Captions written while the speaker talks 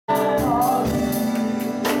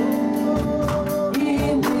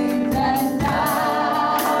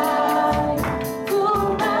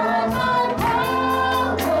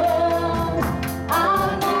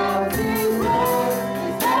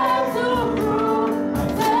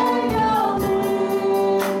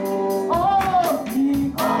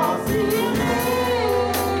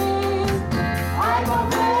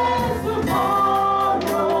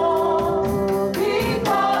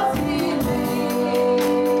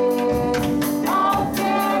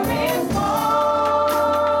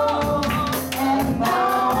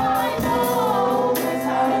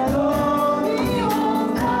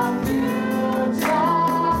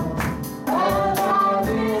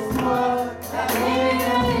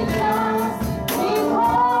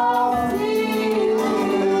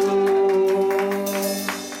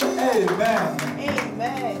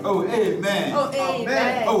Oh, amen. Oh,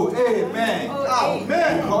 amen. Oh, amen. Oh,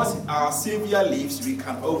 amen. Because our Savior lives, we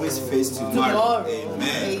can always face tomorrow.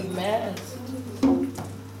 Amen. Amen.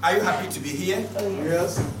 Are you happy to be here? Oh,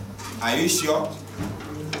 yes. Are you sure?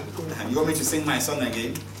 You want me to sing my song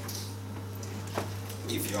again?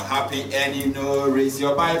 If you're happy and you know, raise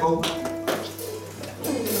your Bible.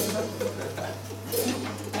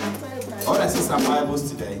 I want to see some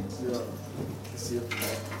Bibles today.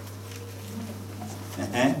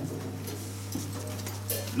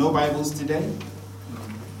 No Bibles today?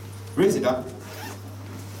 Raise it up.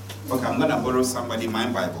 Okay, I'm going to borrow somebody my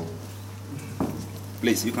Bible.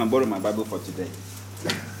 Please, you can borrow my Bible for today.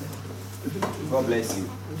 God bless you.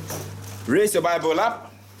 Raise your Bible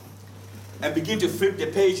up and begin to flip the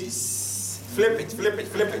pages. Flip it, flip it,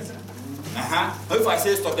 flip it. If I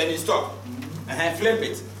say stop, then you stop. Flip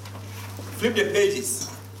it. Flip the pages.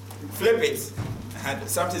 Flip it.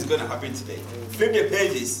 Something's going to happen today. Flip the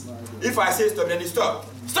pages. If I say stop, then you stop.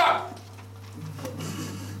 Stop!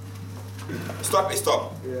 Stop,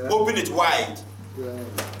 stop. Yeah. Open it wide. Yeah.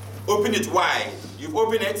 Open it wide. You've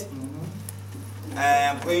opened it? I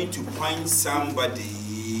am going to point somebody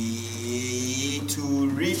to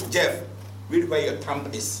read. Jeff, read where your thumb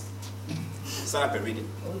is. Stand up and read it.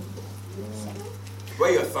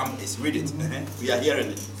 Where your thumb is, read it. We are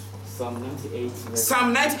hearing it. Psalm 98.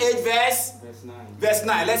 Psalm 98 verse 9. Verse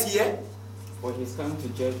 9. Let's hear. For he's come to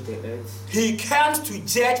judge the earth. He comes to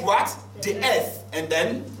judge what? The earth. And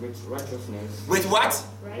then? With righteousness. With what?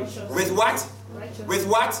 Righteous. With what? Righteous. With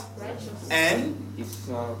what? Righteous. And? He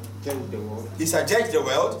shall judge the world. He shall judge the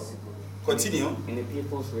world. Continue. And the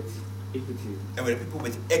peoples with equity. And with the people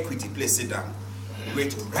with equity, please sit down.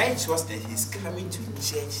 With righteousness, he's coming to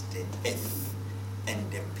judge the earth.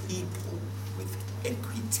 And the people with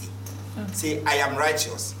equity. Say, I am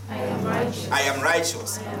righteous. I am righteous. I am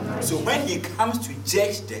righteous. I am righteous. So when he comes to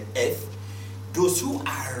judge the earth, those who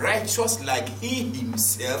are righteous like he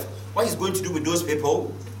himself, what he's going to do with those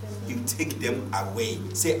people? You take them away.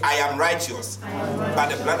 Say, I am righteous, I am righteous by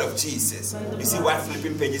the blood of Jesus. You see what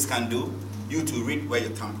flipping pages can do? You to read where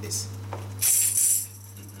your thumb is.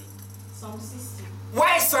 Psalm 60.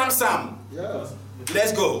 Why Psalm? Yes.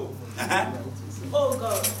 Let's go. Oh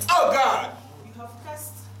God. Oh God. You have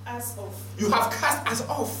cast us off. You have cast us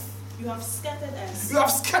off. You have scattered us. You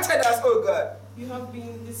have scattered us, oh God. You have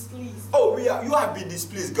been displeased. Oh, you have been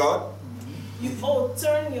displeased, God. You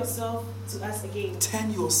turn yourself to us again.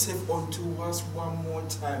 Turn yourself unto us one more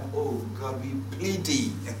time, oh God, we plead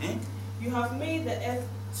thee. You have made the earth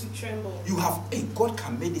to tremble. You have, hey, God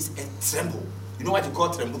can make this earth tremble. You know what you call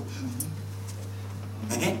tremble?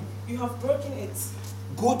 You have broken it.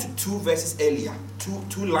 Go to 2 verses earlier.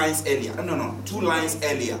 Two lines earlier. No. 2 lines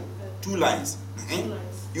earlier. 2 lines. 2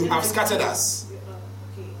 lines. You have scattered us.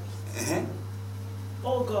 Okay.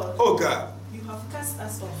 Oh God. Oh God. You have cast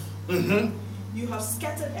us off. You have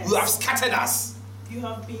scattered us. You have scattered us. You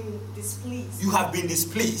have been displeased. You have been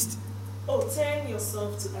displeased. Oh, turn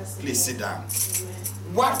yourself to us. Please sit down. Amen.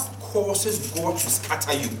 What causes God to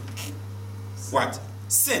scatter you? What?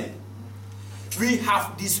 Sin. We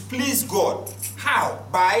have displeased God. How?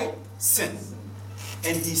 By sin.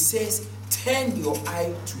 And he says, turn your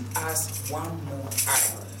eye to us one more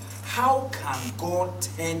time. How can God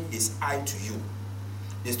turn his eye to you?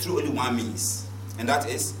 There's through only one means. And that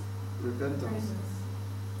is? Repentance.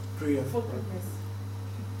 Prayer.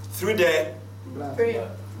 Through the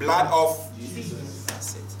blood of Jesus.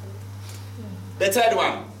 That's it. The third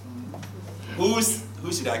one. Who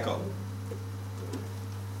should I call?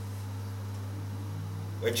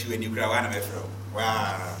 What you and you cry one of from?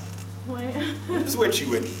 Wow. Who's what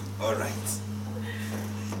you and? All right.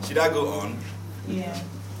 Should I go on? Yeah.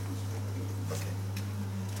 Okay.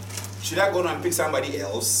 Should I go on and pick somebody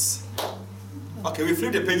else? Okay, we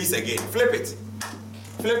flip the pages again. Flip it.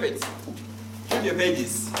 Flip it. Flip your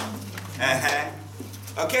pages.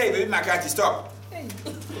 Okay, baby McCarthy, stop.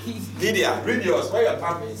 Lydia, read yours. Where your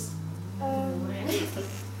thumb is?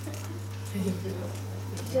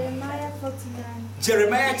 Jeremiah 49.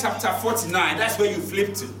 Jeremiah chapter 49. That's where you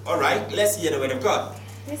flip to. Alright, let's hear the word of God.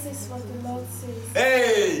 This is what the Lord says.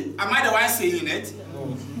 Hey, am I the one saying it?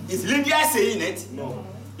 No. Is Lydia saying it? No.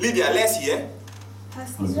 Lydia, let's hear.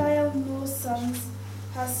 Has Israel no sons?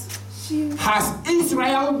 Has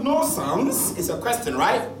Israel no sons? It's a question,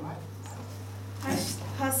 right?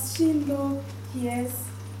 Has she no ears?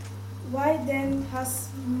 Why then has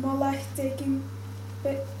Moloch taken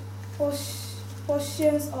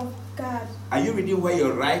portions of God? Are you reading where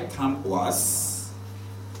your right thumb was?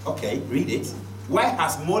 Okay, read it. Why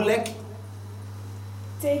has Molech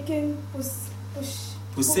taken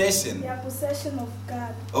possession? Possession of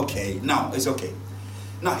God. Okay, now it's okay.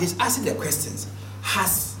 Now he's asking the questions.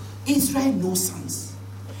 Has Israel no sons?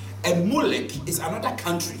 And Molech is another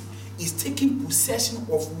country. Is taking possession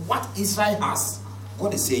of what Israel has.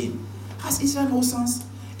 God is saying, has Israel no sons?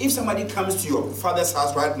 If somebody comes to your father's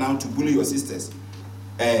house right now to bully your sisters,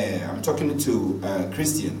 I'm talking to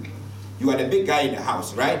Christian. You are the big guy in the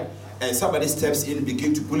house, right? And somebody steps in and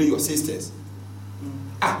begin to bully your sisters.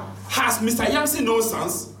 Has Mr. Yamsi no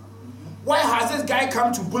sons? Why has this guy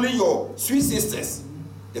come to bully your sweet sisters?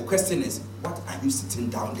 The question is, what are you sitting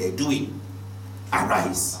down there doing?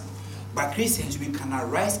 Arise. But Christians, we can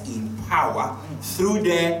arise in power through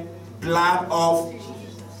the blood of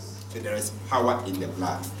Jesus. So there is power in the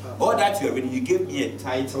blood. All that you already, you gave me a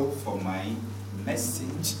title for my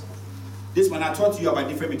message. This one, I taught you about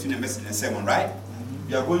the difference between a message and a sermon, right?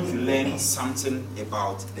 You are going to learn something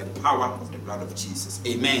about the power of the blood of Jesus.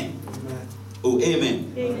 Amen. Amen. Oh,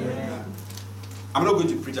 amen. Amen. I'm not going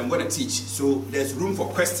to preach, I'm going to teach. So there's room for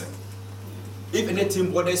question. If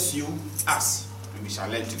anything bothers you, ask. We shall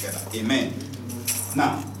learn together. Amen.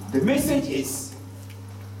 Now, the message is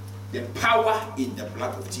the power in the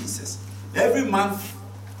blood of Jesus. Every month,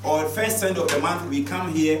 or first Sunday of the month, we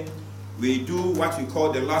come here, we do what we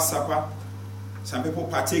call the Last Supper. Some people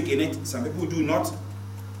partake in it, some people do not.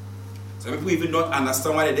 Some people even don't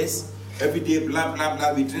understand what it is. Every day, blah, blah,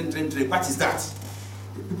 blah, we drink. What is that?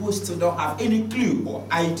 The people still don't have any clue or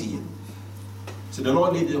idea. So the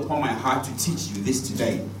Lord laid it upon my heart to teach you this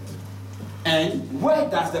today. And where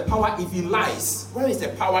does the power even lies? Where is the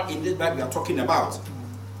power in this that we are talking about?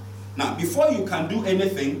 Now, before you can do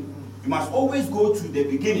anything, you must always go to the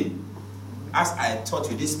beginning, as I taught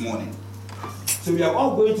you this morning. So we are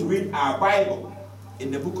all going to read our Bible in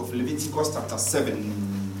the book of Leviticus chapter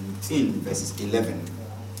 17, verses 11.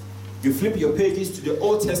 You flip your pages to the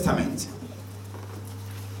Old Testament.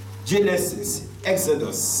 Genesis,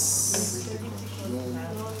 Exodus.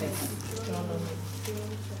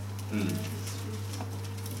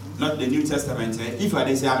 Not the New Testament. If you are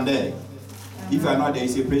there, say I'm there. If you are not there, you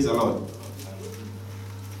say praise the Lord.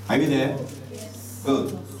 Are you there? Yes.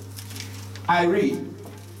 Good. I read.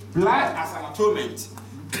 Blood as an atonement.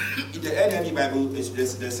 In the NIV Bible, there's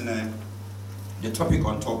the topic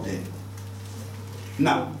on top there.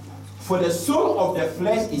 Now, for the soul of the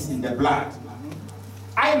flesh is in the blood.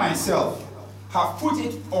 I myself have put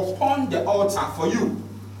it upon the altar for you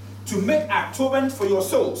to make atonement for your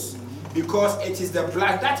souls, because it is the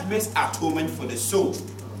blood that makes atonement for the soul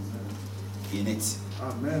in it.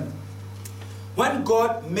 Amen. When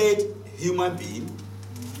God made human being,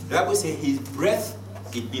 the Bible says his breath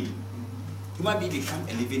in him. Human being become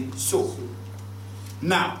a living soul.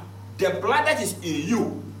 Now, the blood that is in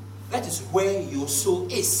you, that is where your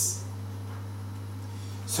soul is.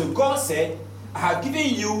 So God said, I have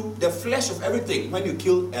given you the flesh of everything. When you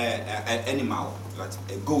kill an animal, like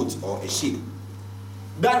a goat or a sheep,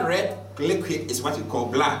 that red liquid is what you call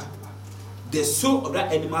blood. The soul of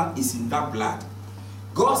that animal is in that blood.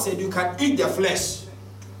 God said you can eat the flesh,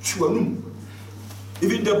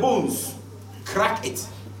 even the bones, crack it.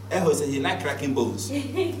 Eho said he like cracking bones.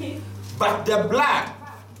 But the blood,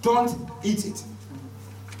 don't eat it.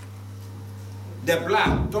 The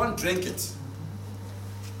blood, don't drink it.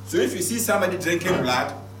 So if you see somebody drinking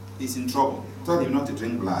blood, he's in trouble. Tell him not to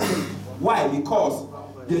drink blood. Why? Because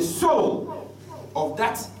the soul of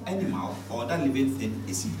that animal or that living thing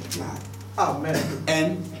is in the blood. Amen.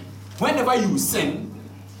 And whenever you sin,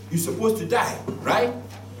 you're supposed to die, right?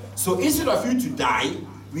 So instead of you to die,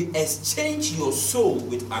 we exchange your soul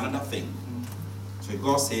with another thing. So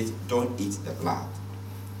God says, don't eat the blood.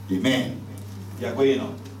 Amen. We are going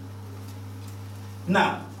on.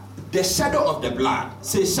 Now, the shadow of the blood.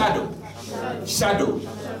 Say shadow. Shadow.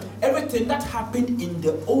 Everything that happened in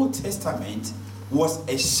the Old Testament was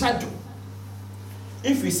a shadow.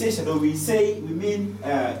 If we say shadow, we mean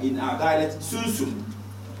in our dialect, sunsum.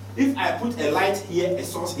 If I put a light here, a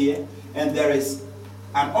source here, and there is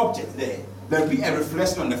an object there, there will be a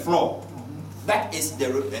reflection on the floor. That is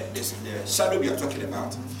the shadow we are talking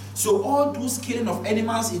about. So all those killing of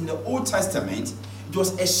animals in the Old Testament, it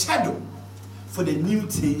was a shadow for the new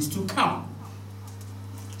things to come.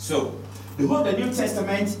 So the whole the New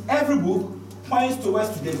Testament, every book points towards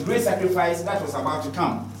to the great sacrifice that was about to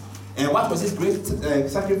come. And what was this great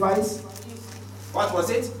sacrifice? What was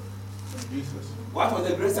it? Jesus. What was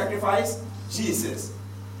the great sacrifice? Jesus.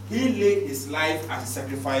 He laid his life as a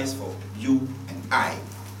sacrifice for you and I.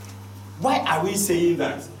 Why are we saying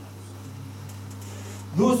that?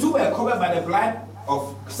 Those who were covered by the blood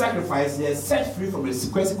of sacrifice, they are set free from the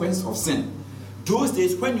consequences of sin. Those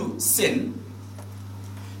days when you sin,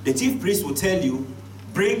 the chief priest will tell you,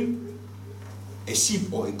 bring a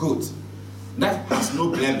sheep or a goat that has no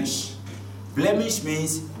blemish. Blemish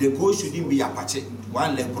means the goat shouldn't be apache,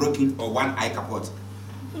 one leg broken or one eye kaput.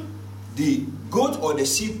 The goat or the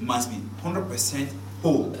sheep must be 100%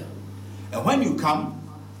 whole. And when you come,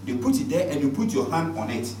 they put it there and you put your hand on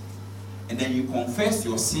it. And then you confess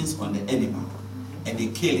your sins on the animal. And they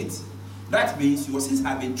kill it. That means your sins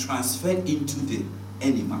have been transferred into the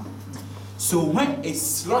animal. So when it's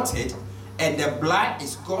slaughtered and the blood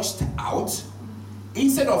is gushed out,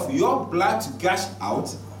 instead of your blood to gush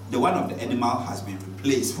out, the one of the animal has been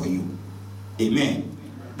replaced for you. Amen.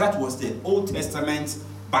 That was the Old Testament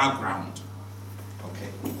background.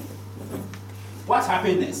 Okay. What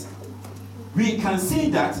happened is, we can see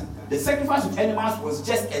that the sacrifice of animals was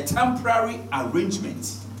just a temporary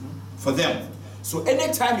arrangement for them. So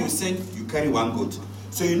anytime you sin, you carry one goat.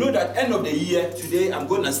 So you know that end of the year, today I'm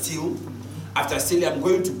going to steal. After stealing, I'm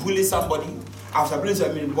going to bully somebody. After bullying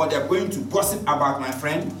somebody, I'm going to gossip about my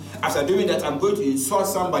friend. After doing that, I'm going to insult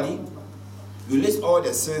somebody. You list all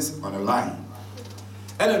the sins on the line.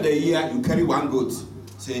 End of the year, you carry one goat.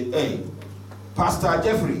 Say, hey, Pastor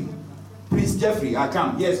Jeffrey, Priest Jeffrey, I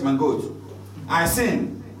come. Yes, my goat. I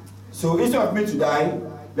sin. So instead of me to die,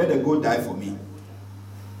 let the goat die for me.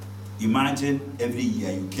 Imagine every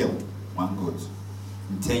year you kill one goat.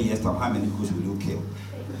 In 10 years time, how many goats will you kill?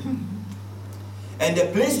 And the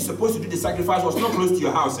place you're supposed to do the sacrifice was not close to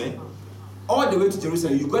your house. All the way to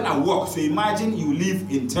Jerusalem, you're going to walk. So imagine you live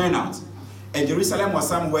in Turnout. And Jerusalem was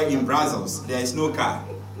somewhere in Brussels. There is no car.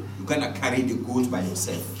 You're going to carry the goat by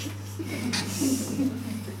yourself.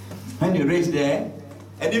 When you reach there,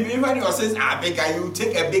 and if even your says, bigger, you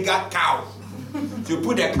take a bigger cow. So you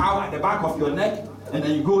put the cow at the back of your neck, and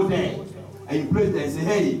then you go there, and you place there and say,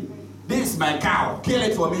 hey, this is my cow. Kill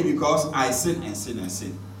it for me because I sin and sin and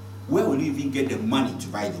sin. Where will you even get the money to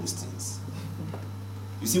buy those things?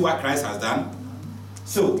 You see what Christ has done?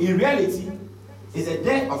 So, in reality, it's the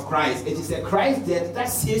death of Christ. It is a Christ death that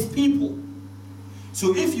saves people.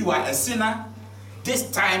 So, if you are a sinner, this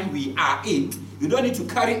time we are in, you don't need to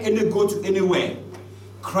carry any goat to anywhere.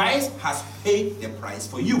 Christ has paid the price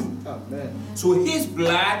for you. Amen. So, his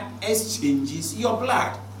blood exchanges your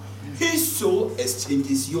blood. His soul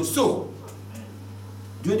exchanges your soul.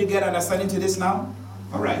 Do you get understanding to this now?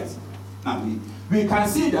 All right. Now we can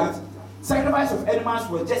see that sacrifice of animals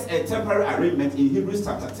was just a temporary arrangement in Hebrews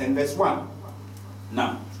chapter 10 verse 1.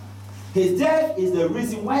 Now, his death is the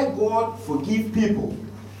reason why God forgives people.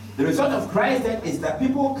 The result of Christ's death is that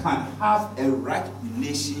people can have a right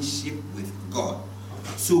relationship with God.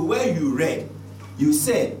 So where you read, you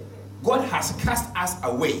said, God has cast us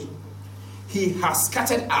away. He has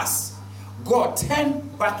scattered us. God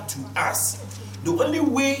turned back to us. The only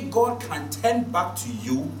way God can turn back to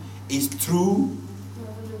you is through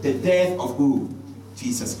the death of who?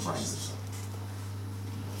 Jesus Christ.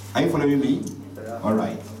 Are you following me? All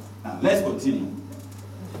right. Now let's continue.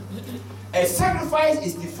 A sacrifice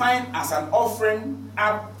is defined as an offering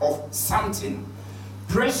up of something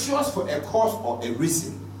precious for a cause or a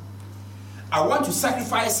reason. I want to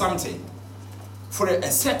sacrifice something for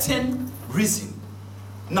a certain reason.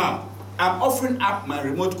 Now, I'm offering up my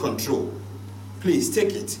remote control. Please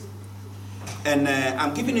take it. And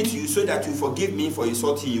I'm giving it to you so that you forgive me for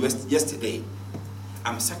insulting you yesterday.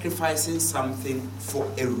 I'm sacrificing something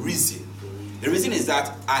for a reason. The reason is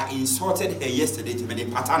that I insulted her yesterday to make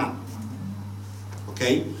a pattern.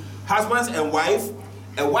 Okay? Husbands and wife,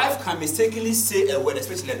 a wife can mistakenly say a word,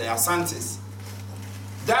 especially the Asantes.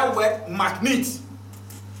 That word magnet.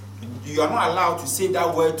 You are not allowed to say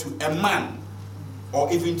that word to a man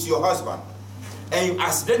or even to your husband. And you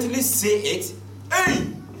accidentally say it, hey!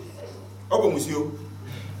 Open with you.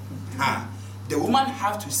 The woman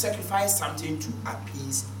have to sacrifice something to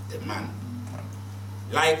appease the man.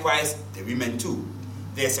 Likewise, the women too.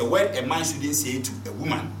 There's a word a man shouldn't say to a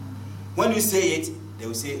woman. When you say it, they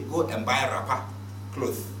will say, go and buy a wrapper,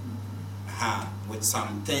 cloth, with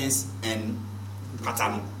some things and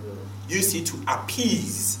pattern. Use it to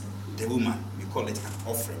appease the woman. We call it an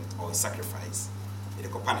offering or a sacrifice. In the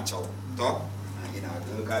Kopanichal talk, in our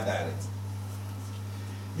local dialect.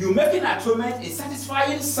 You making atonement is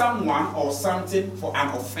satisfying someone or something for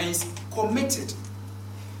an offense committed.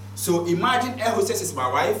 So imagine a hostess is my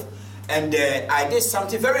wife, and I did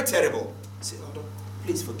something very terrible. Say, oh,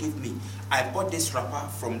 please forgive me. I bought this wrapper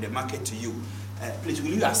from the market to you. Please,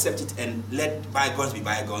 will you accept it and let bygones be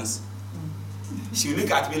bygones? She will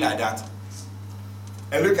look at me like that.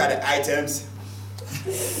 And look at the items.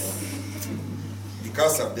 The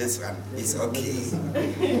because of this one, it's okay.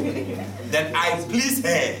 Then I please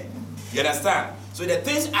her. You understand? So the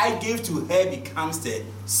things I give to her becomes the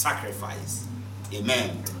sacrifice.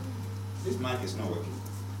 Amen. This mic is not working.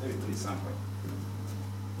 Let me put it somewhere.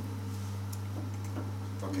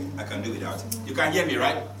 Okay, I can do without it. You can hear me,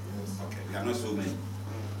 right? Okay, we are not so many.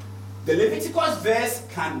 The Leviticus verse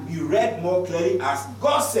can be read more clearly as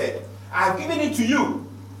God said, I have given it to you,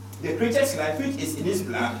 the creature's life which is in his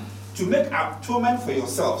blood, to make atonement for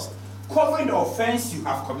yourselves, covering the offense you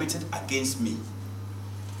have committed against me.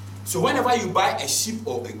 So whenever you buy a sheep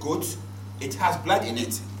or a goat, it has blood in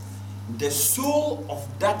it. The soul of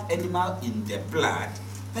that animal in the blood,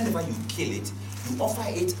 whenever you kill it, you offer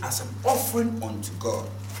it as an offering unto God.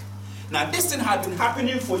 Now this thing has been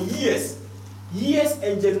happening for years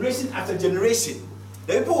and generation after generation.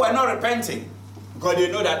 The people were not repenting because they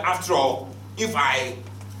know that after all, if I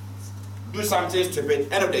do something stupid,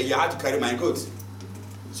 end of the year I have to carry my goat.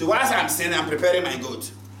 So whilst I'm sinning, I'm preparing my goat.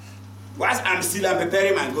 Whilst I'm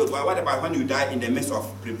preparing my goat. Well, what about when you die in the midst of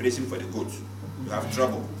preparation for the goat? You have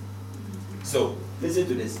trouble. So listen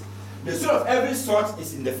to this. The soul of every sort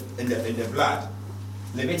is in the blood.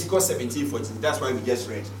 Leviticus 17:14. That's why we just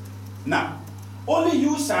read. Now, only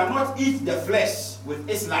you shall not eat the flesh with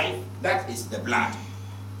its life. That is the blood.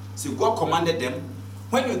 So God commanded them,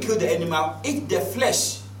 when you kill the animal, eat the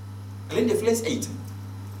flesh. Let the flesh eat.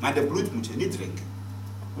 And the blood much need drink.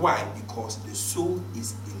 Why? Because the soul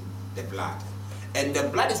is in the blood. And the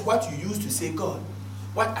blood is what you use to say, God,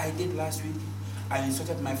 what I did last week, I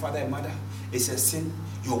insulted my father and mother. It's a sin.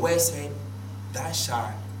 Your word said, thou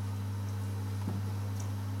shalt.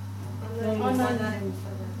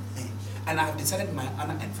 And I have decided my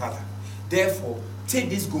honor and father. Therefore, take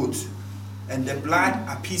this goat, and the blood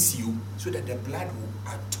appease you, so that the blood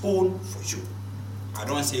will atone for you. I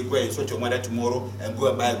don't say go and insult your mother tomorrow and go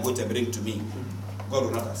and buy a goat and bring it to me. God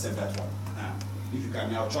will not accept that one. If you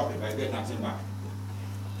can, I'll chop it, but I get nothing back.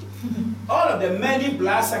 All of the many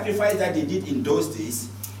blood sacrifices that they did in those days,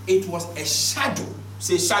 it was a shadow.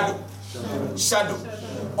 Say shadow. Shadow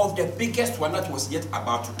of the biggest one that was yet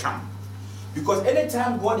about to come. Because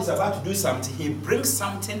anytime God is about to do something, he brings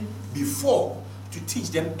something before to teach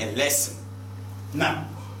them a lesson. Now,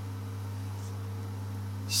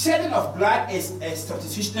 shedding of blood is a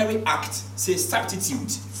substitutionary act. Say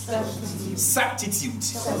substitute. Substitute.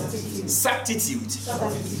 Substitute.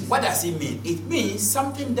 What does it mean? It means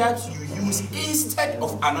something that you use instead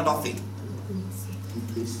of another thing.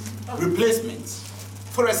 Replacement.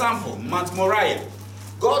 For example, Mount Moriah.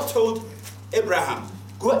 God told Abraham,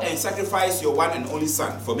 go and sacrifice your one and only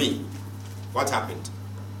son for me. What happened?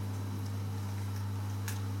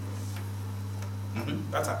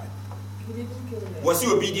 What happened? He didn't kill them. Was he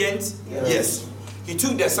obedient? Yes. He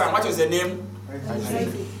took the son. What was the name?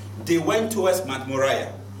 They went towards Mount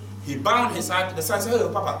Moriah. He bound his heart. The son said, oh,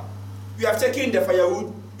 Papa, you have taken the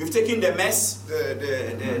firewood, you've taken the mess,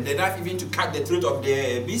 the knife even to cut the throat of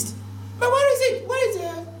the beast. But where is it? Where is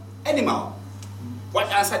the animal?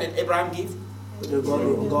 What answer did Abraham give? God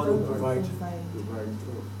will provide.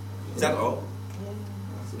 Is that all?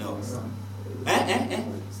 No. My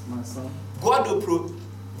son. God will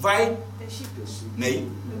provide. The sheep, Nay.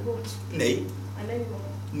 the goat, Nay. and then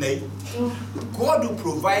Nay. God will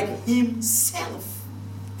provide himself.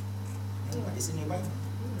 It's in your Bible.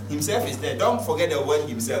 Himself is there. Don't forget the word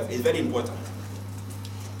himself. It's very important.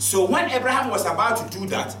 So when Abraham was about to do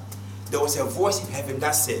that, there was a voice in heaven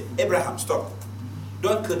that said, Abraham, stop.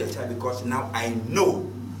 Don't kill the child because now I know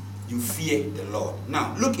you fear the Lord.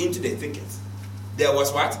 Now look into the thicket. There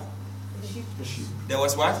was what? the sheep. There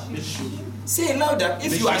was what? Say it louder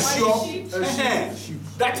if you are sure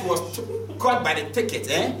that was caught by the thicket.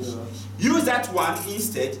 Use that one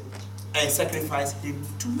instead and sacrifice him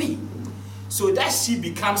to me. So that sheep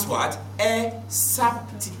becomes what? A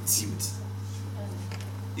substitute.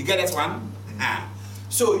 You get that one?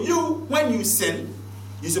 So you, when you sin,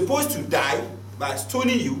 you're supposed to die by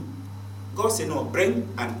stoning you. God said, no, bring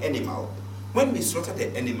an animal. When we slaughter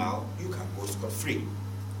the animal, you can go scot-free.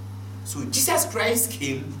 So Jesus Christ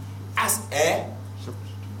came as a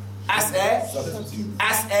that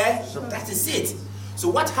is it. So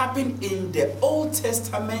what happened in the Old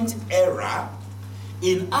Testament era,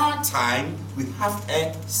 in our time, we have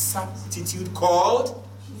a substitute called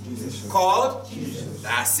Jesus.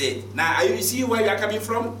 That's it. Now, are you see where you are coming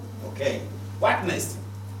from? Okay. What next?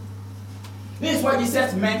 This is what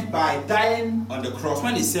Jesus meant by dying on the cross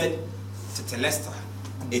when he said, Tetelestai,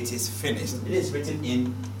 it is finished. It is written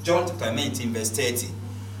in John chapter 19, verse 30.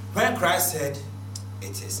 When Christ said,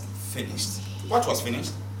 it is finished. What was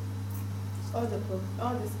finished? All the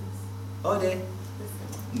things. All the?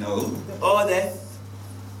 No. All the?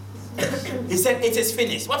 He said, it is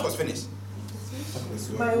finished. What was finished?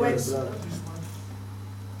 My works.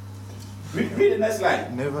 Read the next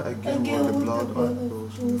line. Never again will the blood of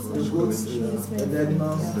The goats and the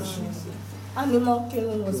animals. Animal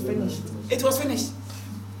killing was finished. It was finished.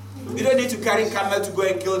 You don't need to carry camel to go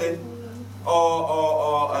and kill them,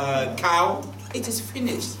 or cow. It is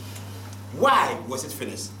finished. Why was it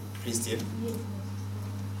finished, Christian?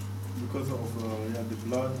 because of the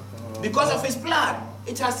blood. Because of his blood.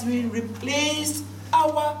 It has been replaced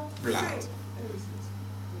our blood.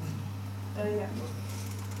 Yeah.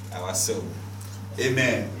 Our soul.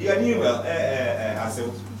 Amen. You are new well,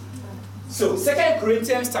 Hazel. So, 2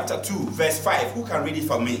 Corinthians chapter 2, verse 5. Who can read it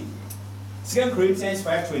for me? 2 Corinthians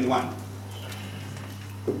 5:21.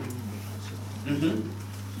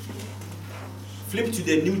 Flip to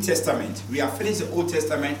the New Testament. We have finished the Old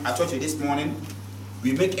Testament. I told you this morning.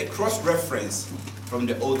 We make a cross-reference from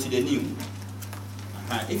the Old to the New.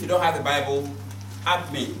 If you don't have the Bible,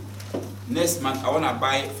 add me. Next month, I want to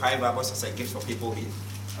buy 5 Bibles as a gift for people here.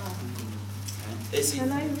 It's in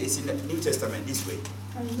the New Testament this way.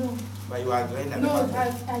 I know. But you are doing that. No,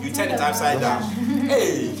 You turn it upside down.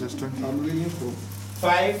 Hey! I'm reading from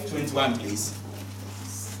 5:21, please.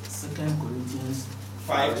 2 Corinthians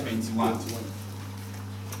 5:21.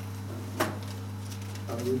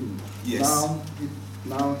 I'm reading. Yes.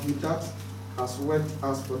 Now he that has worked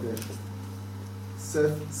us for the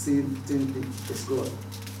self-same thing is God.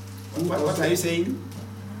 What are you saying?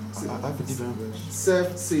 I have a different version.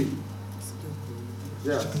 Self-same.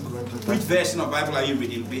 Yeah. Which version of Bible are you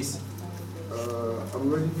reading, please? I'm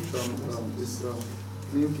reading from this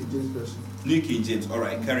New King James Version. New King James. All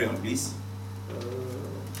right, carry on, please.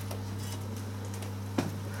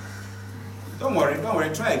 Don't worry.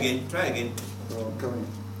 Try again. Coming.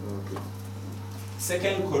 Okay.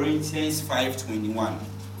 2 Corinthians 5:21.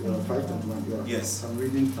 5:21. Yeah. Yes. I'm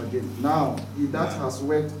reading again. Now he that has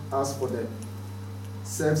worked us for the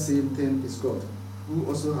self-same thing is God, who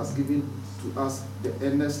also has given to us the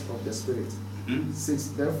earnest of the Spirit. 6.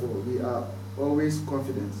 Therefore, we are always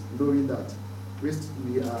confident, knowing that whilst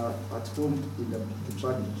we are at home in the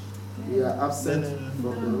body, we are absent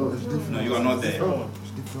from the Lord. No, you are not there. Oh.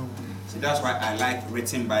 See, that's why I like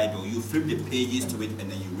written Bible. You flip the pages to it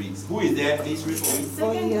and then you read. Who is there? Please read for me.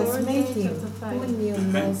 For he has made him who knew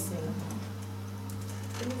no sin.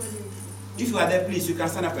 If you are there, please, you can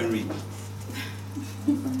stand up and read.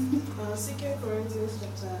 2 Corinthians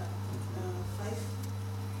chapter 5,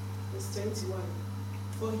 verse 21.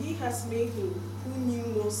 For he has made him who knew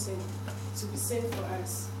no sin to be sin for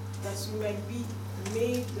us, that we might be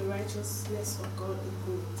made the righteousness of God in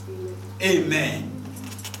him. Amen. Amen.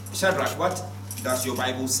 Shadrach, what does your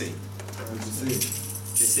Bible say? The same.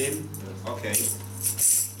 The same? Okay.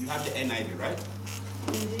 You have the NIV, right?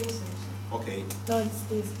 King James. Okay. No, it's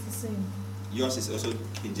the same. Yours is also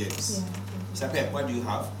King James. Yeah. Sapep, what do you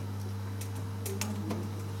have?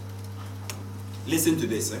 Listen to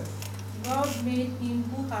this. God made him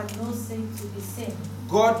who had no sin to be sin.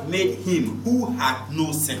 God made him who had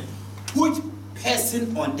no sin. Which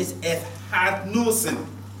person on this earth had no sin?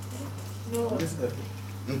 No.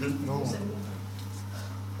 No one.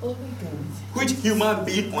 Only God. Which human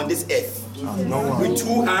being on this earth No one. with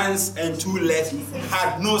 2 hands and 2 legs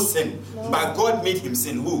had no sin? But God made him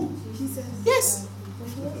sin. Who? Jesus. Yes.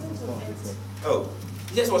 Oh,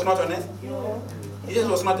 Jesus was not on earth? No. Jesus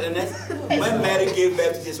was not on earth? When Mary gave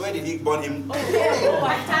birth to Jesus, where did he born him? Okay,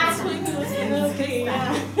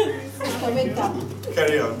 yeah.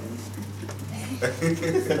 Carry on.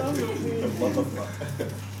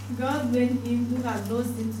 God made him who had no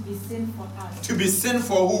sin to be sin for us. To be sin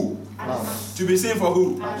for who? Us. To be sin for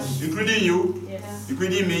who? Us. Including you? Yes.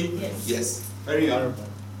 Including me? Yes. Yes. Carry on.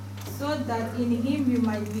 So that in him you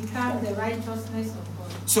might become the righteousness of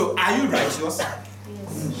God. So, are you righteous?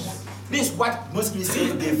 Yes. This is what most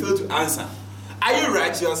Christians they fail to answer. Are you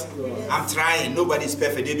righteous? I'm trying. Nobody's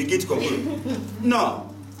perfect. They begin to conclude. No.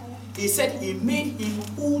 He said he made him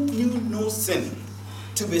who knew no sin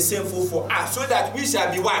to be sinful for us, so that we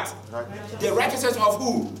shall be what? The righteousness of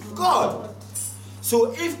who? God.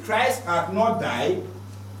 So if Christ had not died,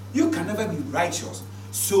 you can never be righteous.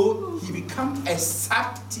 So he became a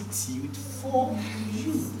substitute for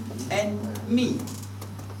you and me.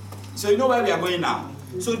 So you know where we are going now.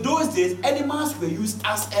 So those days, animals were used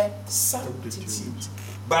as a substitute.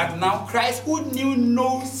 But now Christ, who knew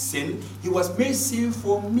no sin, he was made sin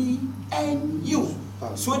for me and you.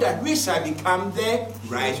 So that we shall become the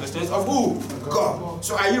righteousness of who? God.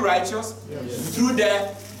 So are you righteous? Yes. Through the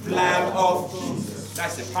blood of Jesus.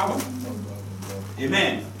 That's the power.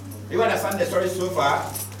 Amen. You understand the story so far?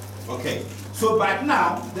 Okay. So, but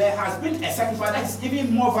now there has been a sacrifice that is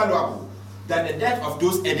even more valuable than the death of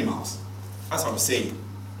those animals. That's what I'm saying.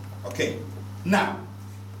 Okay. Now,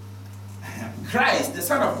 Christ, the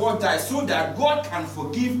Son of God, died so that God can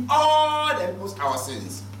forgive all our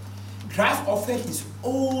sins. Christ offered his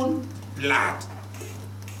own blood.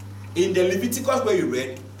 In the Leviticus where you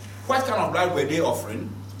read, what kind of blood were they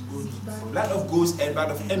offering? Blood of goats and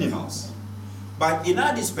blood of animals. But in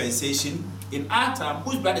our dispensation, in our time,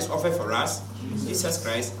 whose blood is offered for us? Jesus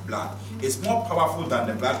Christ's blood. It's more powerful than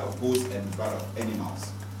the blood of goats and the blood of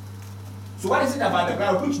animals. So what is it about the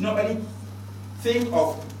blood which nobody think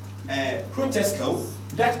of protesters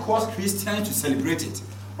that cause Christians to celebrate it?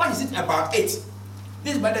 What is it about it?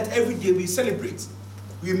 This blood that every day we celebrate.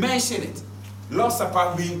 We mention it. Lord's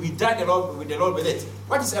Supper, we die the Lord with it.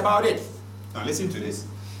 What is about it? Now listen to this.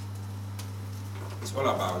 It's all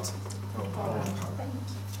about power.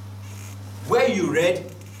 Where you read,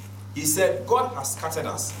 he said, God has scattered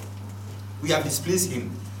us. We have displeased him.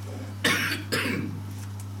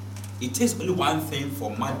 It takes only one thing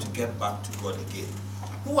for man to get back to God again.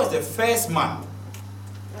 Who was the first man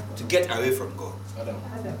to get away from God? Adam.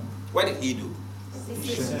 What did he do?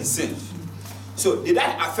 He sinned. So did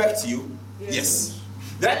that affect you? Yes.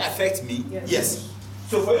 Did that affect me? Yes.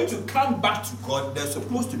 So for you to come back to God, there's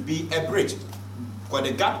supposed to be a bridge. Because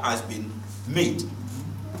the gap has been made.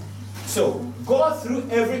 So God, through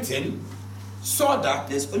everything, saw that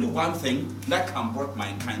there's only one thing that can bring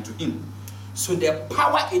mankind to him. So the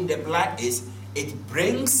power in the blood is it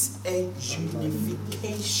brings a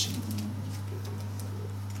unification.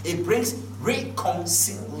 It brings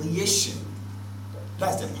reconciliation.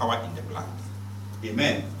 That's the power in the blood.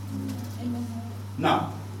 Amen.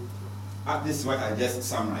 Now, this is what I just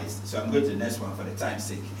summarized. So I'm going to the next one for the time's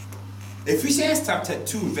sake. Ephesians chapter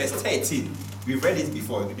 2, verse 13. We've read it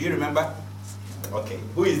before. Do you remember? Okay.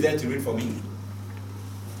 Who is there to read for me?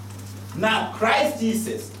 Now, Christ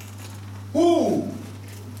Jesus,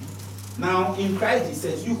 now in Christ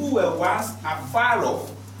Jesus, you who were once afar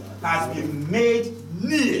off, has been made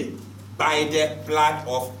near by the blood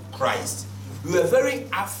of Christ. We were very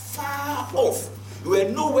afar off. We were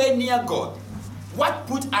nowhere near God. What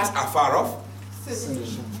put us afar off? Sin.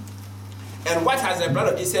 And what has the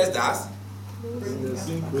blood of Jesus does?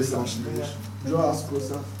 Draw us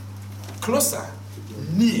closer. Closer.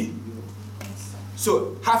 Near.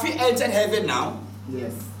 So, have you entered heaven now?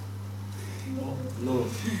 Yes. No.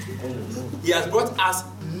 He has brought us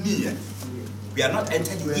near. We are not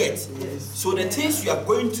entered yet. So the things you are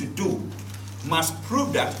going to do must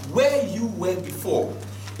prove that where you were before,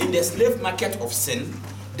 in the slave market of sin,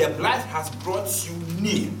 the blood has brought you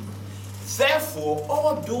near. Therefore,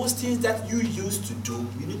 all those things that you used to do,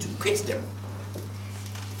 you need to quit them.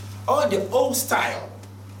 All the old style,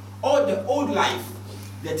 all the old life,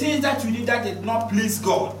 the things that you did that did not please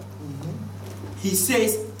God, he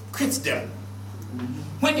says, quit them.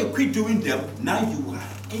 When you quit doing them, now you are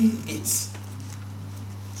in it.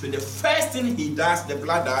 So the first thing he does, the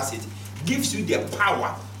blood does it, gives you the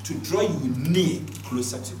power to draw you near,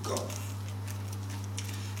 closer to God.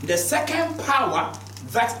 The second power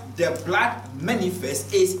that the blood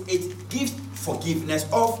manifests is it gives forgiveness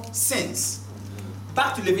of sins.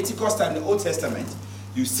 Back to Leviticus and the Old Testament.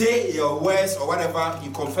 You say your words or whatever, you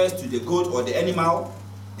confess to the goat or the animal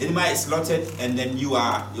is slaughtered, and then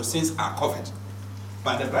your sins are covered.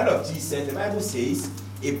 But the blood of Jesus, the Bible says,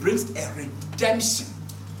 it brings a redemption.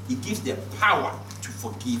 It gives the power to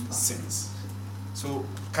forgive sins. So,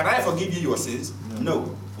 can I forgive you your sins?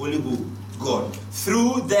 No. Only God.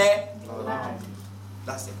 Through the blood.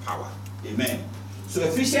 That's the power. Amen. So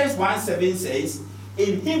Ephesians 1:7 says,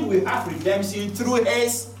 in him we have redemption through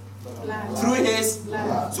his blood. Through his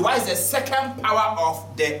blood. So what is the second power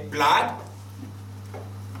of the blood?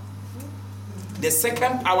 The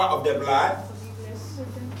second power of the blood?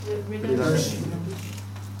 Redemption.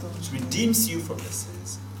 It redeems you from the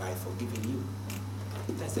sins by forgiving you.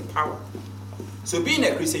 That's the power. So being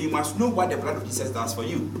a Christian, you must know what the blood of Jesus does for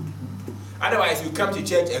you. Otherwise, you come to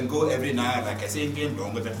church and go every night like I say,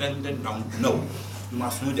 no. You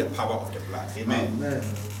must know the power of the blood. Amen. Amen.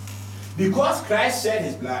 Because Christ shed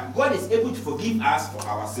his blood, God is able to forgive us for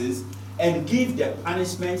our sins and give the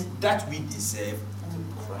punishment that we deserve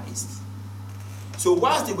to Christ. So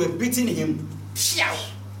whilst they were beating him,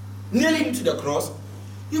 nailing him to the cross,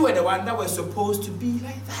 you were the one that was supposed to be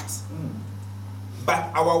like that. But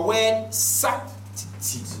our word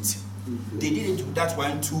substitute. They didn't do that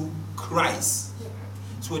one to Christ.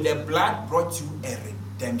 So the blood brought you a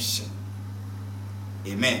redemption.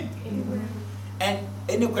 Amen. Amen. And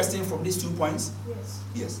any question from these 2 points? Yes.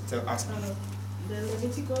 Yes, ask me. The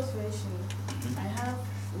Leviticus version, I have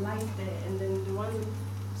life there, and then the one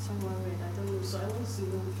someone read, I don't know. So I want to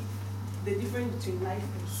know the difference between life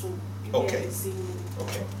and soul. If they are Okay. the same meaning.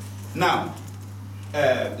 Okay. Now,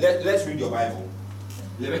 let's read your Bible.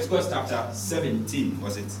 Leviticus chapter 17,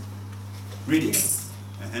 was it? Read it.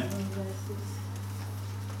 Uh-huh.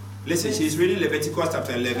 Listen, she's reading Leviticus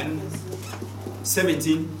chapter 11,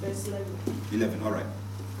 17, Verse 11. 11. All right.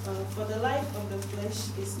 For the life of the flesh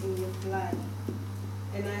is in your blood,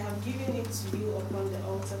 and I have given it to you upon the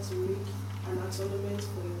altar to make an atonement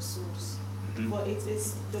for your souls. Mhm. For it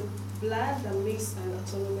is the blood that makes an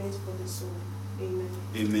atonement for the soul. Amen.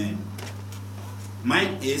 Amen.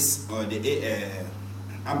 Mine is, or the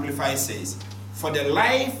Amplified says, for the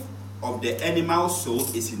life of the animal soul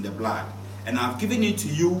is in the blood, and I've given it to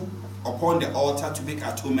you upon the altar to make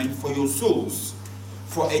atonement for your souls.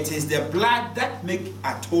 For it is the blood that makes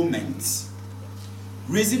atonement,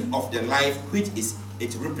 reason of the life which is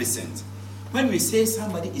it represents. When we say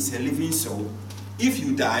somebody is a living soul, if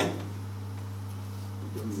you die,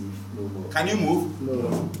 No more. can you move? No. You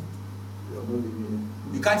are not living.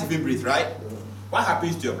 You can't even breathe, right? What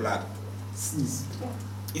happens to your blood? Cease.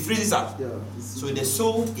 It freezes up. Yeah. So the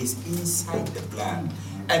soul is inside the blood.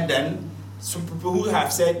 And then some people who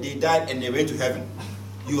have said they died and they went to heaven,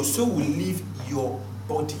 your soul will leave your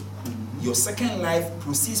body. Your second life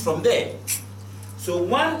proceeds from there. So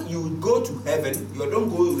when you go to heaven, you don't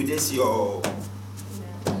go with this you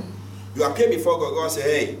appear before God. God say,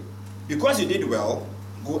 hey, because you did well,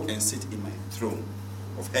 go and sit in my throne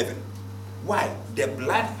of heaven. Why? The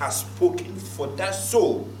blood has spoken for that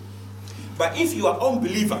soul. But if you are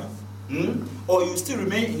unbeliever, or you still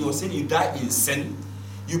remain in your sin, you die in sin,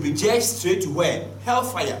 you'll be judged straight to where?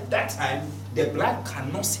 Hellfire. That time, the blood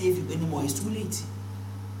cannot save you anymore. It's too late.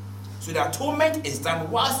 So the atonement is done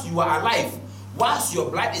whilst you are alive, whilst your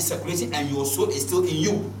blood is circulating and your soul is still in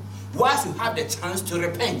you, whilst you have the chance to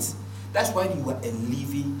repent. That's why you are a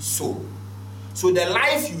living soul. So the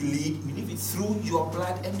life you lead, you live it through your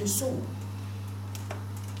blood and the soul.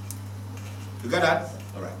 You got that?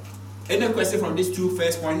 All right. Any question from these two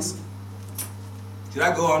first points? Should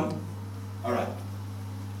I go on? All right.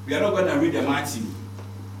 We are not going to read the Matthew.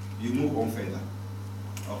 You move on further.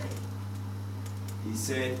 Okay. He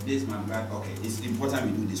said, this man, blood. Okay, it's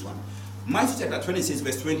important we do this one. Matthew chapter 26,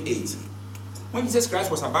 verse 28. When Jesus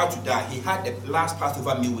Christ was about to die, he had the last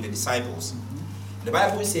Passover meal with the disciples. The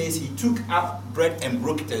Bible says he took up bread and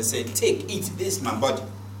broke it and said, take, eat, this is my body.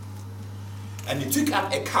 And he took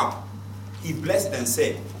up a cup. He blessed it and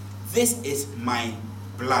said, this is my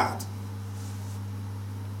blood,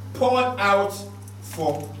 poured out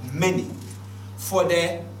for many, for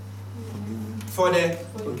the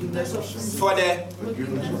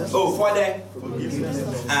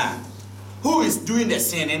who is doing the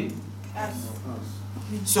sinning?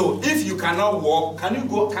 So if you cannot walk, can you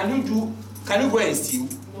go and steal?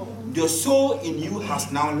 The soul in you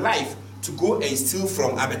has now life to go and steal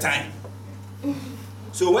from Aberdeen.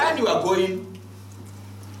 So when you are going,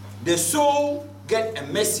 the soul get a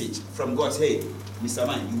message from God. Hey, Mr.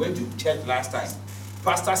 Man, you went to church last time.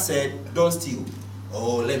 Pastor said, don't steal.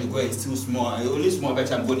 Oh, let me go and steal small. Only small,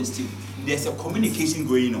 but I'm going to steal. There's a communication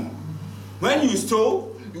going on. When you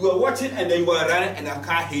stole, you were watching and then you were running and a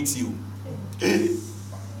car hits you.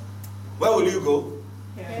 Where will you go?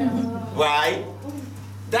 Yeah. Why?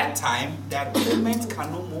 That time, the atonement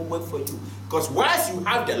can no more work for you. Because once you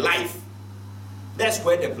have the life, that's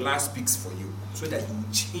where the blood speaks for you. So that you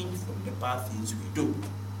change from the bad things we do.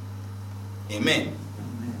 Amen.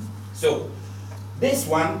 So, this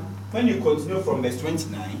one, when you continue from verse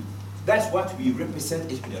 29, that's what we represent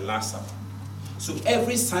it with the Last Supper. So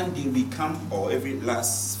every Sunday we come, or every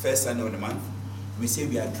first Sunday of the month, we say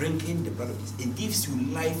we are drinking the blood of Jesus. It gives you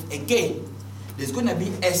life again. There's going to be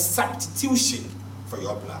a substitution for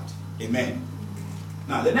your blood. Amen.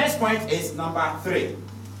 Now the next point is number 3.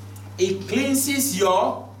 It cleanses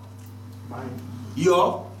your Mind.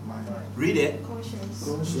 Mind. Read it.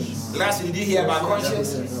 Conscience. Last, did you hear about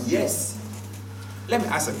conscience? Yes. Let me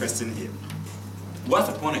ask a question here. Once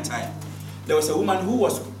upon a time, there was a woman who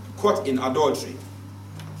was caught in adultery.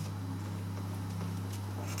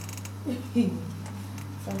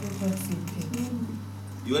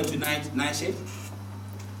 You went to night shift?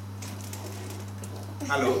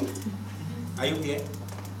 Hello? Are you here?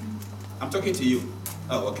 I'm talking to you.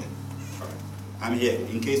 Oh, okay. All right. I'm here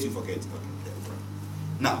in case you forget. Okay.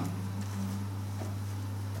 Now,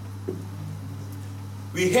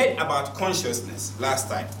 we heard about consciousness last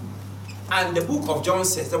time. And the book of John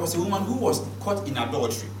says there was a woman who was caught in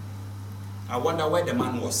adultery. I wonder where the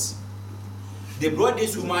man was. They brought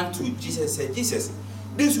this woman to Jesus and said, Jesus,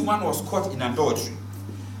 this woman was caught in adultery.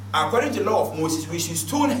 according to the law of Moses, we should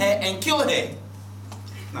stone her and kill her.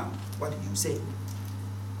 Now, what do you say?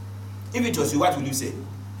 If it was you, what would you say?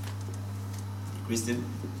 Christian?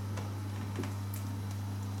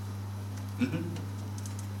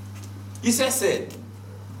 Jesus said,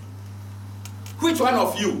 which one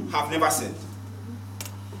of you have never sinned?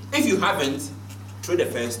 If you haven't, throw the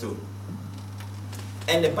first stone.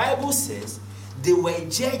 And the Bible says they were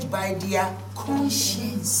judged by their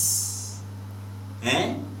conscience.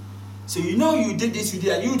 So you know you did this, you did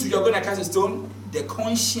that, you too, you're going to cast a stone. The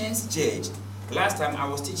conscience judged. Last time I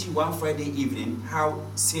was teaching one Friday evening how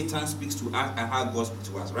Satan speaks to us and how God speaks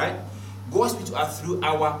to us, right? God speaks to us through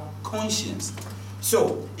our conscience.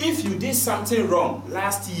 So if you did something wrong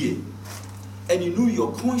last year and you know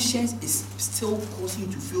your conscience is still causing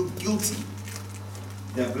you to feel guilty,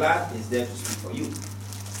 the blood is there to speak for you.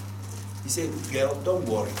 He said, girl, don't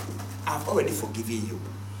worry. I've already forgiven you.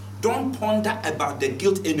 Don't ponder about the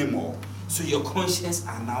guilt anymore. So your conscience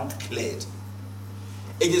are now cleared.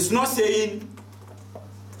 It is not saying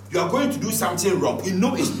you are going to do something wrong. You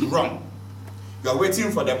know it's wrong. You are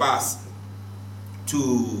waiting for the bus to...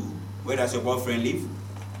 Where does your boyfriend live?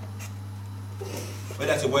 Where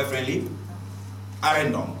does your boyfriend live?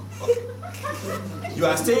 Arendong. Okay. You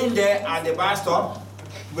are staying there at the bus stop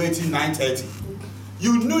waiting 9:30.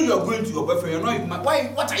 You know you are going to your boyfriend. You're not even,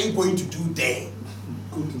 what are you going to do there?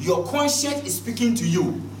 Your conscience is speaking to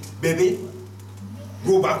you. Baby,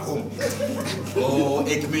 go back home. Oh,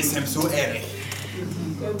 it makes him so early.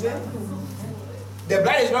 The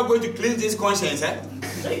blood is not going to cleanse this conscience, eh?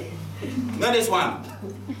 Not this one.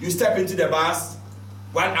 You step into the bus,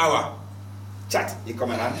 1 hour. Chat, you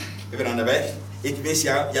come around, even on the bed. It makes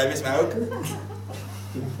you miss my hook.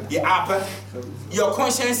 You're up. Your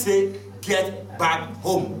conscience say, get back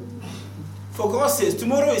home. For God's sake,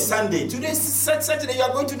 tomorrow is Sunday. Today is Saturday, you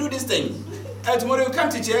are going to do this thing. And tomorrow you come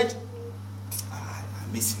to church. I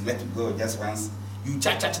miss you, let it go just once. You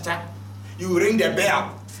chat. You ring the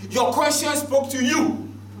bell. Your conscience spoke to you.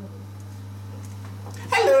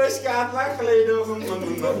 Hello, Scott.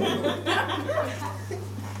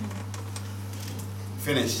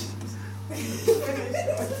 Finish.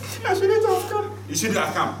 I shouldn't have come. You shouldn't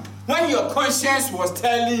have come. When your conscience was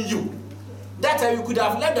telling you that time you could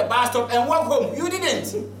have left the bus stop and walk home, you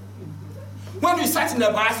didn't. When you sat in the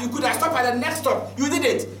bus, you could have stopped at the next stop. You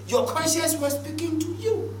didn't. Your conscience was speaking to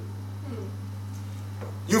you.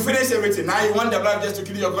 You finished everything. Now you want the blood just to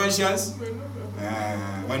kill your conscience?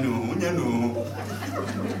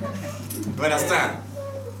 You understand?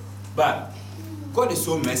 But God is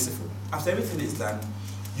so merciful. After everything is done,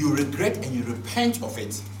 you regret and you repent of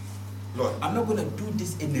it. Lord, I'm not going to do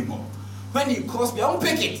this anymore. When He calls me, I won't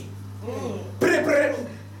pick it.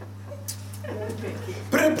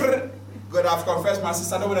 God, I've confessed my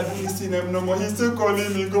sister. I don't want to do this thing no more. He's still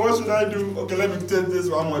calling me. God, what should I do? Okay, let me take this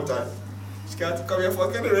one more time. She can't come here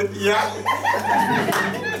for it. Yeah.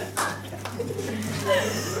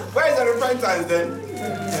 Where is the repentance then?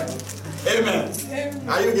 Amen.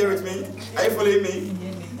 Are you here with me? Are you following me?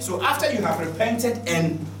 So after you have repented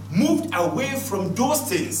and moved away from those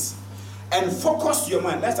things and focused your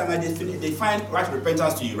mind, last time I defined right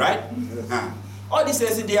repentance to you, right? All these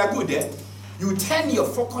things, they are good there. You turn your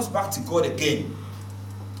focus back to God again.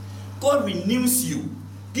 God renews you,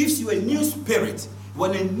 gives you a new spirit, you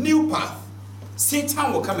on a new path.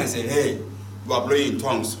 Satan will come and say, hey, you are blowing in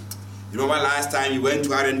tongues. You remember last time you went to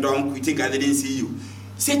Arendong, we think I didn't see you.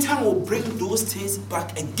 Satan will bring those things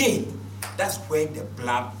back again. That's where the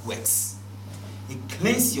blood works. It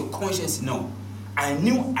cleanses your conscience. No, I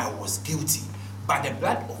knew I was guilty, but the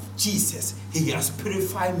blood of Jesus, He has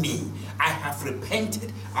purified me. I have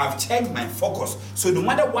repented. I've changed my focus. So no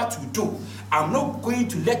matter what you do, I'm not going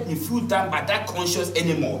to let me feel down by that conscience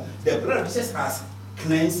anymore. The blood of Jesus has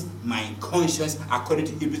cleansed my conscience according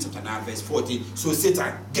to Hebrews chapter 9 verse 14. So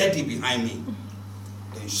Satan, get thee behind me.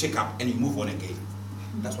 Then you shake up and you move on again.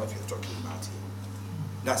 That's what we're talking about here.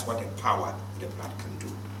 That's what the power of the blood can do.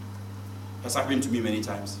 That's happened to me many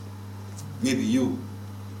times. Maybe you.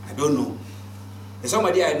 I don't know. There's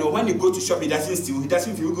somebody I know, when you go to shop, he doesn't steal, he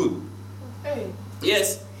doesn't feel good. Hey.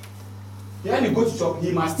 Yes. When you go to shop,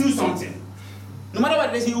 he must steal something. No matter what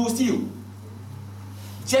it is, he will steal.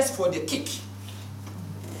 Just for the kick.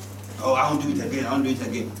 Oh, I won't do it again, I won't do it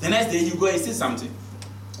again. The next day, you go and steal something.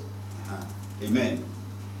 Amen.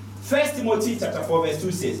 1 Timothy chapter 4 verse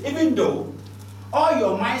 2 says, even though all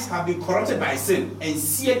your minds have been corrupted by sin and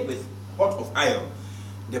seared with hot of iron,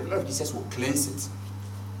 the blood of Jesus will cleanse it.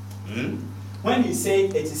 When you say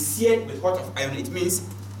it is seared with hot of iron, it means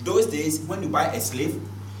those days when you buy a slave,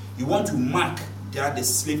 you want to mark that the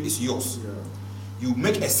slave is yours. Yeah. You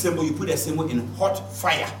make a symbol, you put a symbol in hot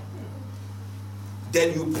fire.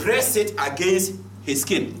 then you press it against his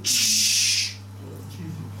skin.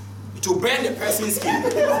 To burn the person's skin.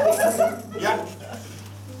 Yeah.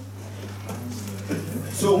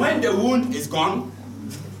 So when the wound is gone,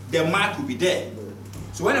 the mark will be there.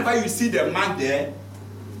 So whenever you see the mark there,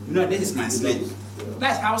 you know, this is my slave.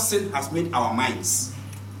 That's how sin has made our minds.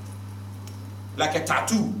 Like a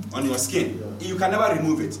tattoo on your skin. You can never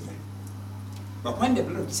remove it. But when the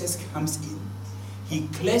blood of Jesus comes in, he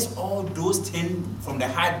clears all those things from the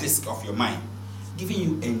hard disk of your mind, giving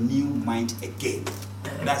you a new mind again.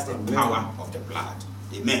 That's the power of the blood.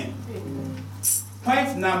 Amen.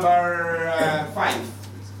 Point number 5.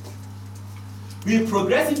 We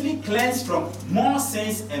progressively cleanse from more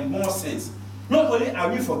sins and more sins. Not only are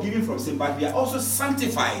we forgiven from sin, but we are also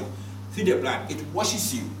sanctified through the blood. It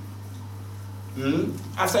washes you.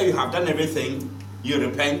 After you have done everything, you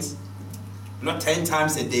repent. Not 10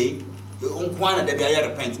 times a day. You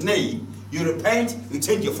repent. Nay, you repent, you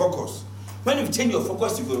change your focus. When you change your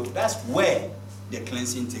focus, you go, that's where the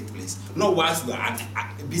cleansing takes place. Not once you are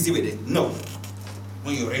busy with it. No.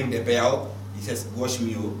 When you ring the bell, he says, wash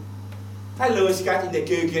me. Hello, she got in the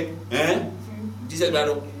cake. Jesus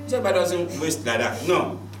doesn't waste like that.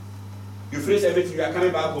 No. You finish everything, you are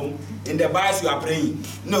coming back home. In the bars, you are praying.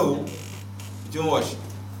 No. Don't wash.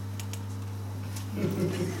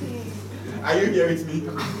 Are you here with me?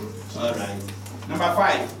 All right. Number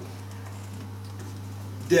 5.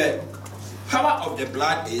 The power of the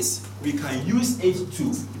blood is we can use it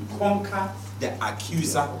to conquer the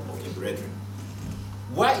accuser of the brethren.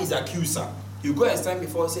 Why is accuser? You go and stand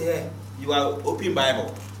before and say, hey, you are open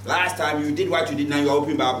Bible. Last time you did what you did, now you are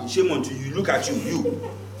open Bible. Shame on you. Look at you.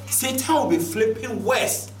 Satan will be flipping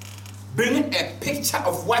worse, bringing a picture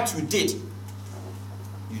of what you did.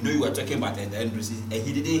 You know you are talking about the end and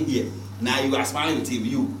he didn't hear. Now you are smiling with him.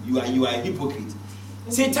 You are a hypocrite.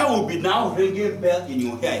 Satan will be now ringing bell in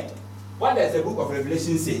your head. What does the book of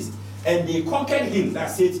Revelation says? And they conquered him,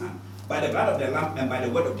 that's Satan, by the blood of the Lamb and by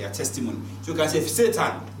the word of their testimony. So you can say,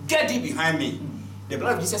 Satan, get thee behind me. The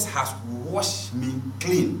blood of Jesus has washed me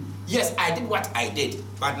clean. Yes, I did what I did,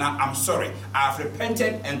 but now I'm sorry. I have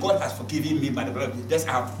repented and God has forgiven me by the blood of Jesus.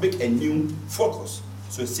 I have made a new focus.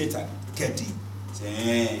 So Satan, get thee.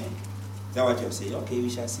 Say, is that what you're saying? Okay, we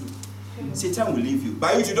shall see. Satan will leave you.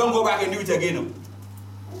 But you don't go back and do it again. No?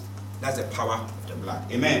 That's the power of the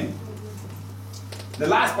blood. Amen. The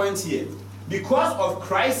last point here. Because of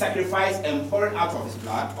Christ's sacrifice and pouring out of his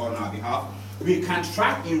blood on our behalf, we can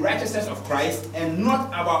track in righteousness of Christ and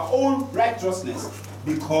not our own righteousness,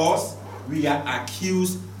 because we are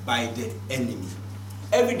accused by the enemy.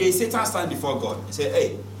 Every day Satan stands before God and says,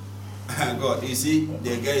 hey, God, you see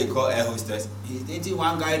the girl you call air hostess, he's dating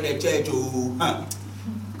one guy in the church. Oh,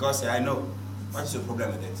 God said, I know. What's your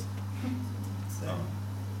problem with it? No.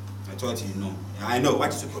 I thought you know. I know.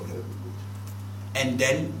 What is your problem? And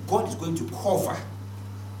then God is going to cover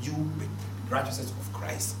you with the righteousness of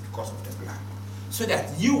Christ because of the blood, so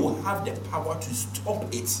that you will have the power to stop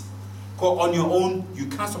it. Because on your own, you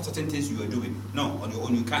can't stop certain things you are doing. No, on your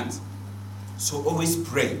own you can't. So always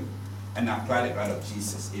pray and apply the blood of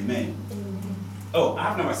Jesus. Amen. Oh, I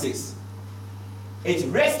have number 6. It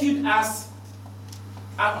rescued us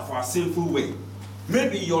out of our sinful way.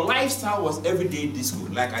 Maybe your lifestyle was everyday disco,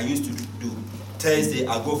 like I used to do. Thursday,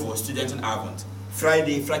 I go for student Avant.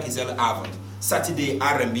 Friday, Frakizel Avant. Saturday,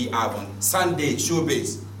 R&B Avant. Sunday,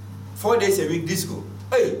 showbiz. 4 days a week disco.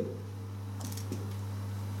 Hey!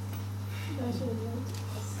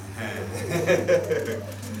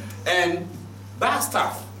 And bad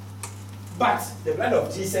stuff. But the blood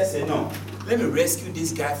of Jesus said, no, let me rescue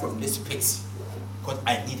this guy from this pit, because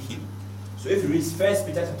I need him. So if you read 1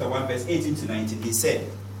 Peter chapter 1, verse 18 to 19, he said,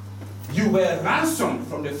 you were ransomed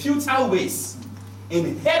from the futile ways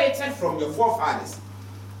inherited from your forefathers,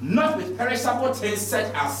 not with perishable things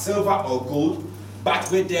such as silver or gold, but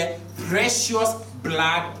with the precious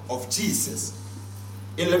blood of Jesus.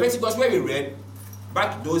 In Leviticus, where we read,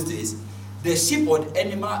 back those days, the sheep or the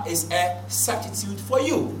animal is a substitute for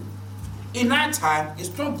you. In that time,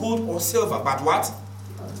 it's not gold or silver, but what?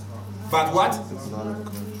 But what?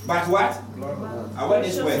 But what? I want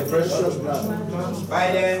this word. Precious blood.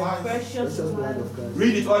 By the Precious blood of Christ.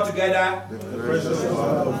 read it all together. The precious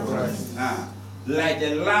blood of Christ. Like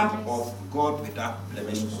the Lamb of God without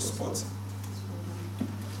blemish or spot.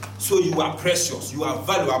 So you are precious, you are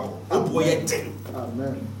valuable.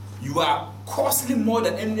 Amen. You are costly more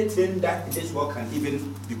than anything that this world can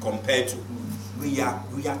even be compared to. We are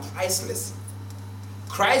priceless.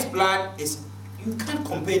 Christ's blood is, you can't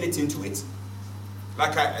compare anything to it.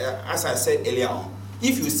 Like as I said earlier on,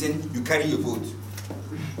 if you sin, you carry your vote.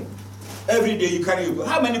 Every day you carry your vote.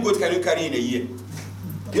 How many votes can you carry in a year?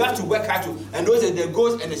 You have to work hard to, and those are the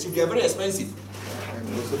goats and the sheep, they are very expensive.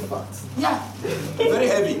 And also fat. Yeah, very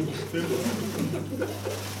heavy.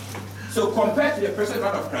 So compared to the precious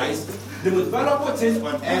blood of Christ, the most valuable things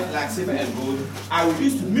on earth like silver and gold are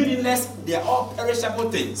reduced to meaningless. They are all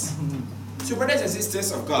perishable things. So brothers and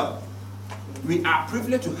sisters of God, we are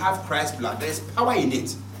privileged to have Christ's blood. There is power in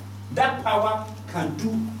it. That power can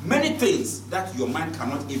do many things that your mind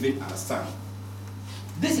cannot even understand.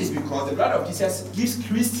 This is because the blood of Jesus gives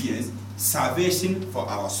Christians salvation for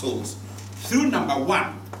our souls. Through number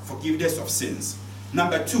 1, forgiveness of sins.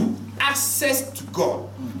 Number 2, access to God.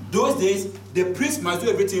 Those days, the priest must do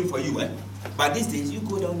everything for you. But these days, you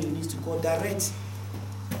go down your knees to God direct.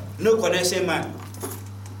 No connection man.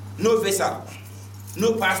 No visa.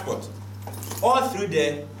 No passport. All through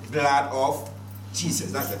the blood of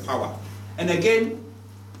Jesus. That's the power. And again,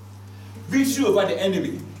 victory over the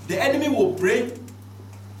enemy. The enemy will bring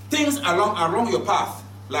things along your path.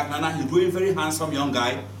 Like Nana, he's doing very handsome young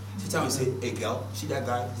guy. Sit will say, hey girl, see that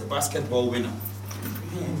guy? He's a basketball winner.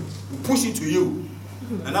 We push it to you.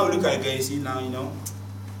 And now we look at the guy, you see now, you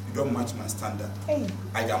don't match my standard.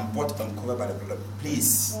 I am bought and covered by the blood.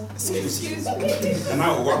 Please, excuse me. And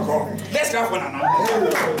now we walk on. Let's clap for Nana.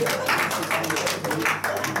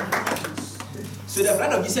 So the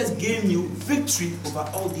blood of Jesus gave you victory over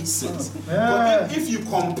all these sins. But if you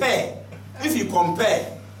compare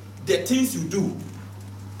the things you do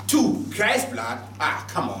to Christ's blood,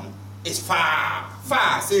 come on, it's far.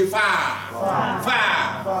 Say far.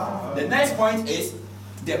 The next point is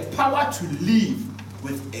the power to live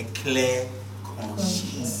with a clear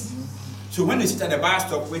conscience. So when you sit at the bus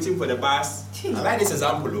stop waiting for the bus, I like this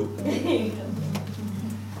example,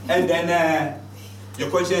 and then your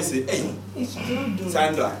conscience says, hey,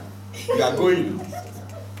 Sandra, you are going.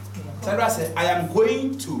 Sandra said, I am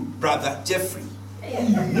going to Brother Jeffrey.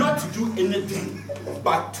 Not to do anything,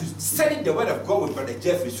 but to study the word of God with Brother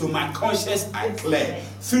Jeffrey, so my conscience is clear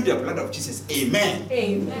through the blood of Jesus. Amen.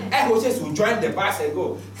 Amen. And Moses will join the bus and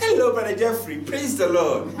go, hello, Brother Jeffrey, praise the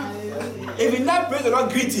Lord. If you not praise the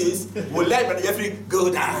Lord greetings, we'll let Brother Jeffrey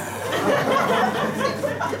go down.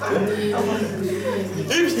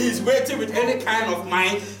 If he's waiting with any kind of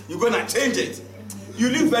mind, you're going to change it. You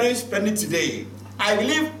look very splendid today. I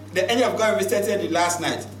believe the angel of God visited you last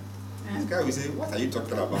night. This guy will say, what are you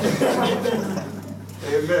talking about?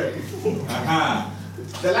 Amen.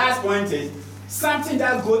 The last point is, something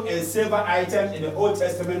that gold and silver items in the Old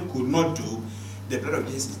Testament could not do, the blood of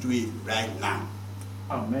Jesus is doing right now.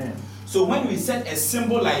 Amen. So when we set a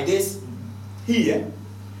symbol like this here,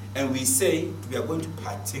 and we say we are going to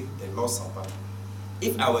partake the Lord's Supper,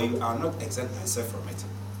 if I were you, I will not exempt myself from it.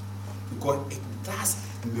 Because it does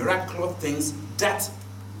miraculous things that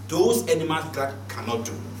those animals that cannot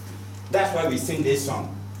do. That's why we sing this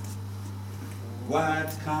song.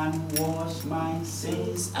 What can wash my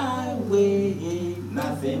sins away?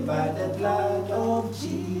 Nothing but the blood of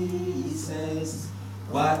Jesus.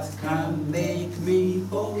 What can make me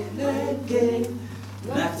whole again?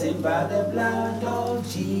 Nothing but the blood of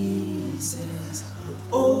Jesus.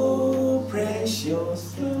 Oh,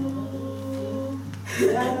 precious flow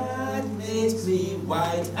that makes me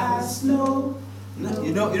white as snow.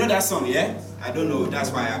 You know that song, yeah? I don't know.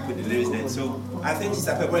 That's why I put the lyrics there. So I think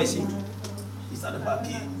Sister Pepper, where is she? She's at the back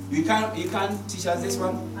here. You can't teach us this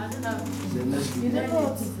one? I don't know.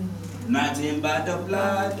 Nothing but the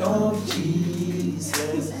blood of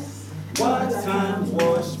Jesus. What can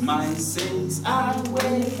wash my sins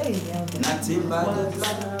away? Nothing but the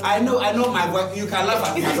blood. I know my voice. You can laugh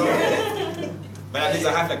at me. But at least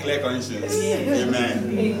I have a clear conscience.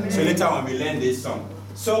 Amen. So later on we learn this song.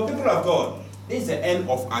 So people of God, this is the end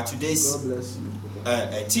of our today's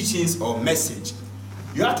teachings or message.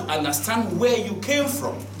 You have to understand where you came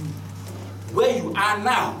from, where you are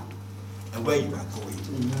now, and where you are going.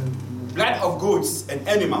 Blood of goats and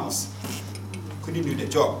animals couldn't do the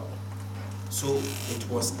job. So it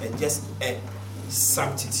was just a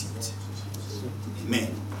substitute.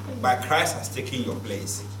 Amen. But Christ has taken your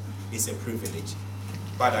place. It's a privilege.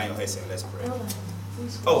 Bow down your heads and let's pray.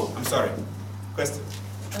 Oh, I'm sorry. Question.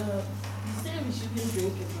 You said we shouldn't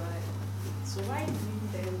drink it, right? So why do we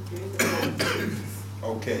then drink it?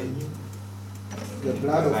 Okay. The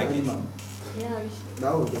blood of Like it. animal. Yeah, we should.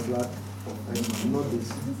 That was the blood of animal, not this.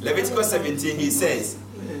 Leviticus 17, he says,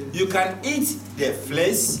 you can eat the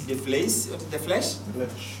flesh,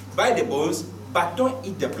 by the bones, but don't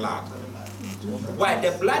eat the blood. Why?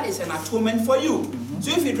 The blood is an atonement for you.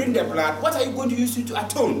 So if you drink the blood, what are you going to use it to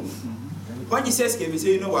atone? When Jesus came, he said,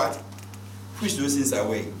 you know what? Push those sins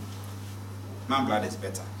away. My blood is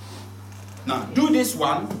better. Now, do this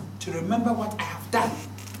one to remember what I have done.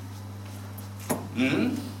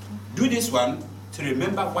 Do this one to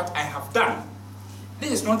remember what I have done.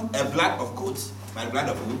 This is not a blood of goats, but a blood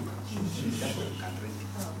of who? That's what you can drink.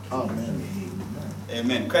 Amen.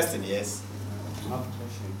 Amen. Question, yes? I have a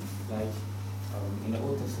question. Like, in the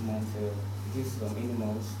Old Testament, these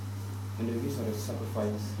animals, when they use for the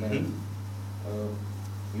sacrifice, like,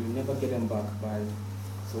 you never get them back by.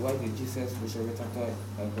 So why did Jesus resurrect after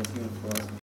continuing for us?